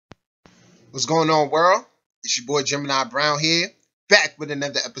What's going on, world? It's your boy Gemini Brown here, back with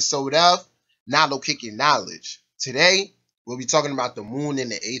another episode of Nalo Kicking Knowledge. Today, we'll be talking about the moon in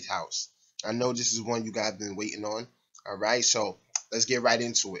the eighth house. I know this is one you guys have been waiting on. All right, so let's get right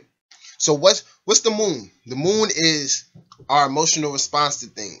into it. So what's the moon? The moon is our emotional response to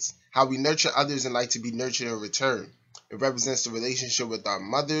things, how we nurture others and like to be nurtured in return. It represents the relationship with our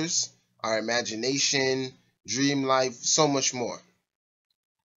mothers, our imagination, dream life, so much more.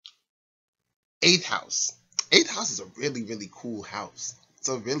 Eighth house. Eighth house is a really cool house. It's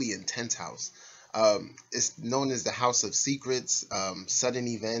a really intense house. It's known as the house of secrets, sudden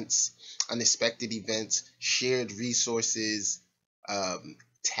events, unexpected events, shared resources,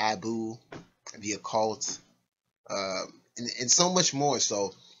 taboo, the occult, and so much more.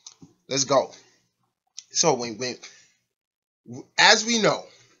 So let's go. So as we know,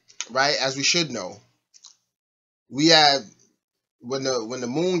 right, as we should know, we have when the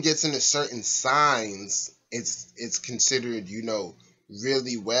moon gets into certain signs, it's considered,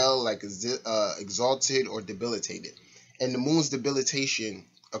 really well, like exalted or debilitated. And the moon's debilitation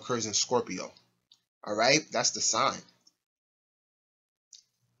occurs in Scorpio. All right, that's the sign.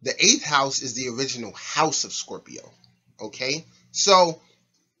 The eighth house is the original house of Scorpio. Okay, so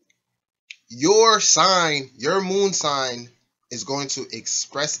your sign, your moon sign, is going to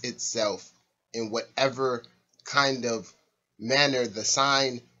express itself in whatever kind of manner the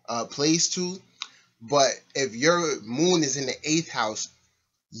sign plays to. But if your moon is in the eighth house,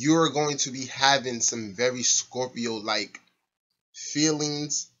 you're going to be having some very Scorpio like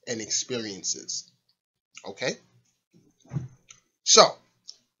feelings and experiences. Okay, so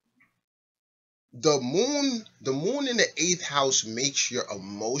the moon in the eighth house makes your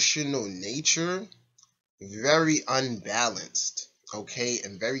emotional nature very unbalanced, okay,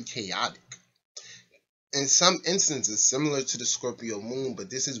 and very chaotic. In some instances, similar to the Scorpio moon, but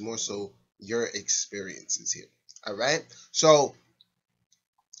this is more so your experiences here. All right, so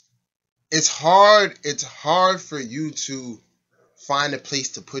it's hard for you to find a place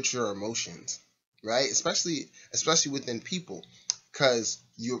to put your emotions, right? Especially within people, because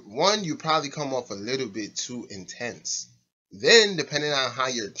you probably come off a little bit too intense. Then, depending on how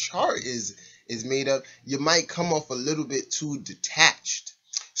your chart is made up, you might come off a little bit too detached.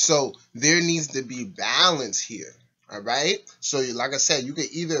 So there needs to be balance here. All right, so like I said, you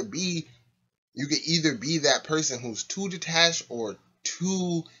could either be that person who's too detached or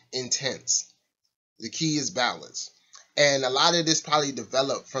too intense. The key is balance. And a lot of this probably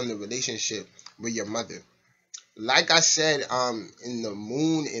developed from the relationship with your mother. Like I said, in the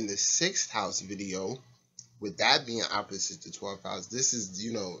moon in the sixth house video, with that being opposite the 12th house, this is,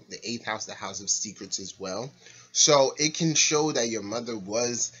 the eighth house, the house of secrets as well. So it can show that your mother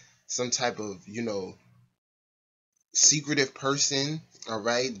was some type of, secretive person. All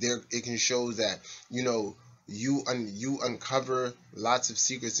right, there it can show that you uncover lots of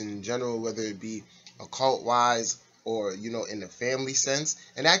secrets in general, whether it be occult wise or in the family sense,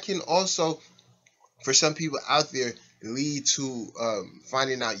 and that can also, for some people out there, lead to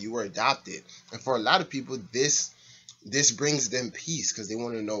finding out you were adopted. And for a lot of people, this brings them peace because they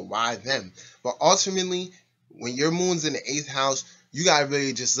want to know why them. But ultimately, when your moon's in the eighth house, you gotta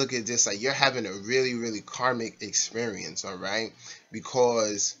really just look at this like you're having a really karmic experience. All right,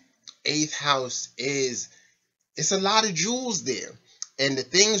 because eighth house it's a lot of jewels there, and the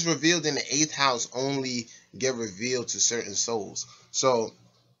things revealed in the eighth house only get revealed to certain souls. So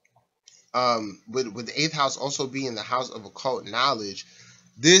with the eighth house also being the house of occult knowledge,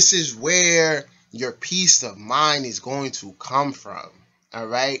 this is where your peace of mind is going to come from. All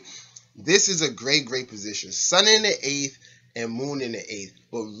right, this is a great position. Sun in the eighth and moon in the eighth,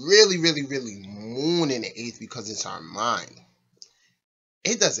 but really moon in the eighth, because it's our mind.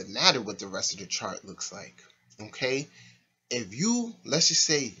 It doesn't matter what the rest of the chart looks like. Okay, if let's just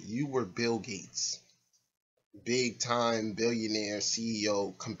say you were Bill Gates, big time billionaire,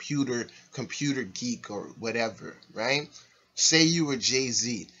 CEO, computer geek, or whatever, right? Say you were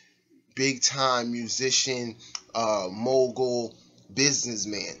Jay-Z, big time musician, mogul,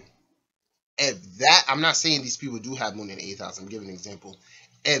 businessman. I'm not saying these people do have moon in the eighth house, I'm giving an example.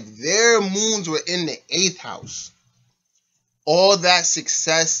 If their moons were in the eighth house, all that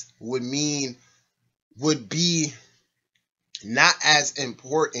success would be not as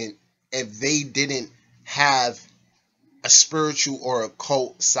important if they didn't have a spiritual or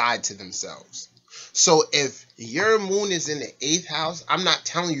occult side to themselves. So if your moon is in the eighth house, I'm not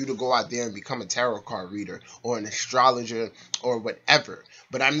telling you to go out there and become a tarot card reader or an astrologer or whatever,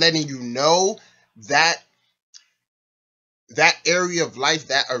 but I'm letting you know that area of life,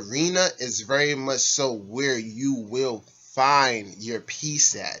 that arena, is very much so where you will find your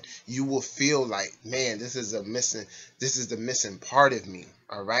peace at. You will feel like, man, this is the missing part of me.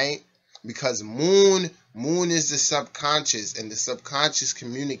 All right, because moon is the subconscious, and the subconscious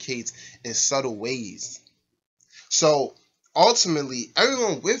communicates in subtle ways. So ultimately,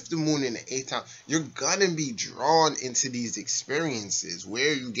 everyone with the moon in the eighth house, you're gonna be drawn into these experiences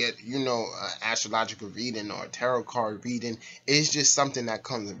where you get, astrological reading or tarot card reading. It's just something that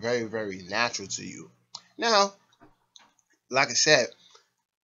comes very, very natural to you. Now, like I said,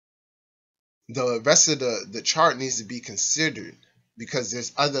 the rest of the chart needs to be considered because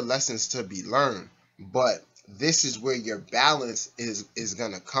there's other lessons to be learned. But this is where your balance is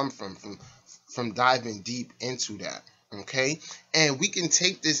gonna come from diving deep into that. Okay, and we can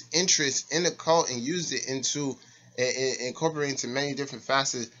take this interest in the cult and use it into incorporate into many different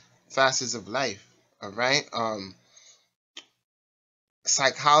facets of life. All right.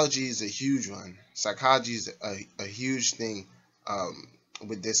 Psychology is a huge one. Psychology is a huge thing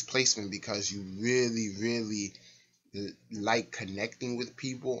with this placement because you really, really like connecting with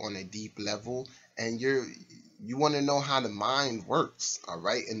people on a deep level, and you want to know how the mind works, all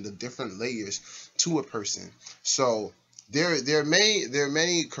right, and the different layers to a person. So there are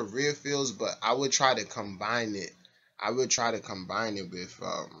many career fields, but I would try to combine it. With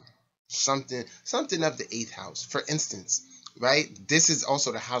something of the eighth house. For instance, right? This is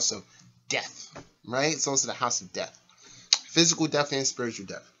also the house of death, right? It's also the house of death, physical death and spiritual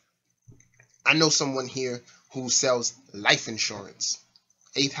death. I know someone here who sells life insurance.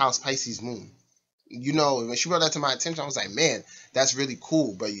 Eighth house Pisces moon. When she brought that to my attention, I was like, man, that's really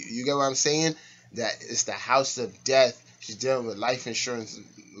cool. But you get what I'm saying? That it's the house of death. She's dealing with life insurance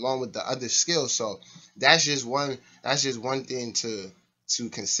along with the other skills. So that's just one thing to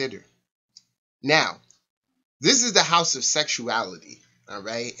consider. Now, this is the house of sexuality. All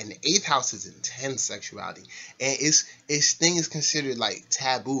right, and the eighth house is intense sexuality, and it's things considered like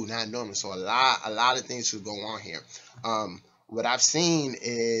taboo, not normal. So a lot of things should go on here. What I've seen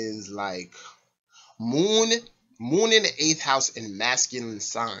is like moon in the eighth house in masculine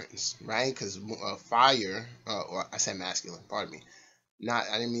signs, right? Because fire, or I said masculine. Pardon me.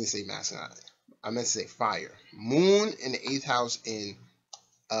 I didn't mean to say masculine. I meant to say fire. Moon in the eighth house in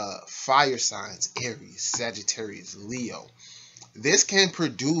fire signs: Aries, Sagittarius, Leo. This can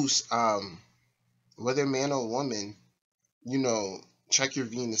produce, whether man or woman, check your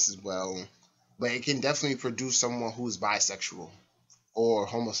Venus as well, but it can definitely produce someone who's bisexual or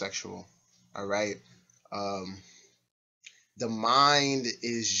homosexual. All right. The mind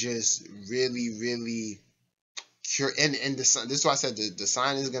is just really, really cure, and the sun. This is why I said the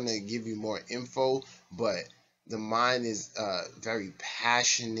sign is gonna give you more info, but the mind is very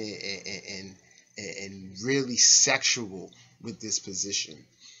passionate and really sexual with this position.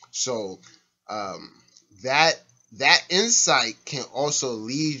 So that insight can also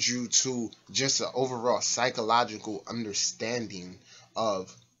lead you to just an overall psychological understanding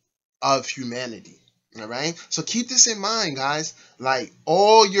of humanity. All right, so keep this in mind, guys. Like,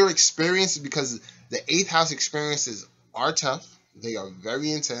 all your experiences, because the eighth house experiences are tough, they are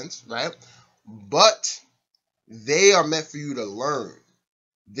very intense, right? But they are meant for you to learn.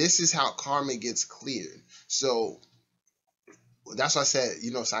 This is how karma gets cleared. So that's why I said,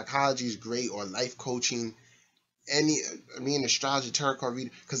 psychology is great, or life coaching, astrology, tarot card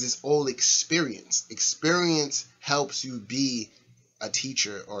reading, because it's all experience. Experience helps you be a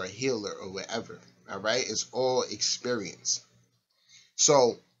teacher or a healer or whatever. All right, it's all experience.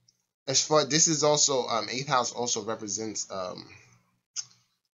 So as far, this is also eighth house also represents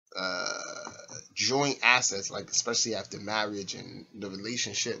joint assets, like especially after marriage and the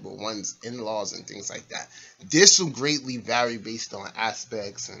relationship with one's in-laws and things like that. This will greatly vary based on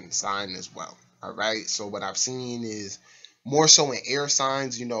aspects and sign as well. All right, so what I've seen is more so in air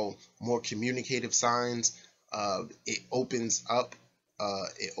signs, more communicative signs. It opens up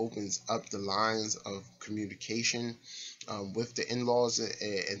the lines of communication with the in-laws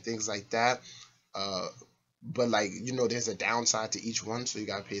and things like that. But there's a downside to each one, so you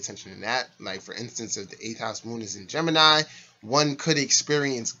gotta pay attention to that. Like, for instance, if the eighth house moon is in Gemini, one could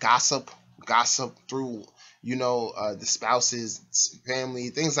experience gossip through the spouse's family,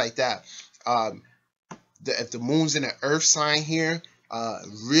 things like that. If the moon's in an earth sign here,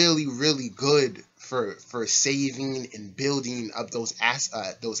 really, really good for saving and building up those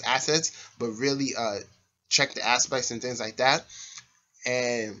assets, but really check the aspects and things like that.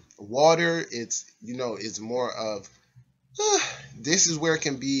 And water, it's more of this is where it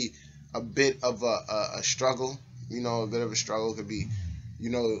can be a bit of a struggle. A bit of a struggle could be,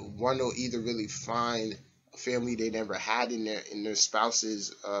 one will either really find family they never had in their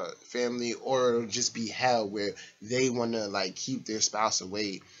spouse's family, or it'll just be hell where they want to like keep their spouse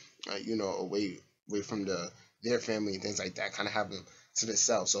away, away from their family and things like that, kind of have them to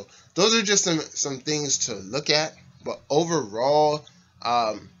themselves. So those are just some things to look at. But overall,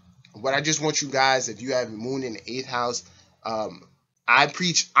 what I just want you guys, if you have moon in the eighth house, I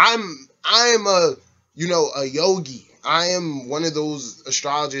preach. I'm a yogi. I am one of those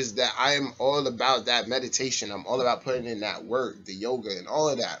astrologers that I am all about that meditation. I'm all about putting in that work, the yoga, and all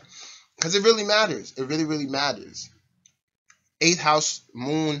of that, because it really matters. It really, really matters. Eighth house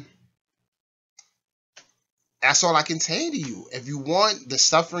moon. That's all I can say to you. If you want the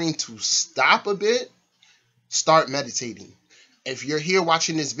suffering to stop a bit, start meditating. If you're here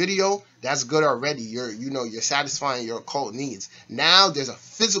watching this video, that's good already. You're satisfying your occult needs. Now there's a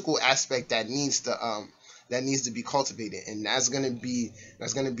physical aspect that needs to be cultivated, and that's gonna be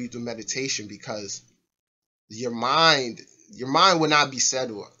through meditation, because your mind will not be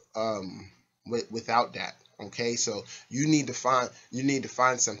settled without that. Okay, so you need to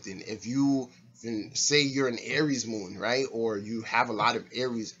find something. If you say you're an Aries moon, right, or you have a lot of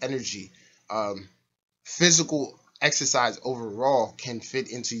Aries energy, physical exercise overall can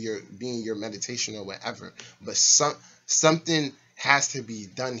fit into your meditation or whatever, but something has to be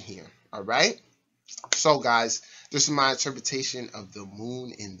done here. All right, so guys, this is my interpretation of the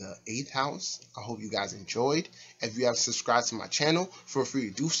moon in the 8th house. I hope you guys enjoyed. If you have subscribed to my channel, feel free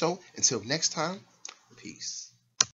to do so. Until next time, peace.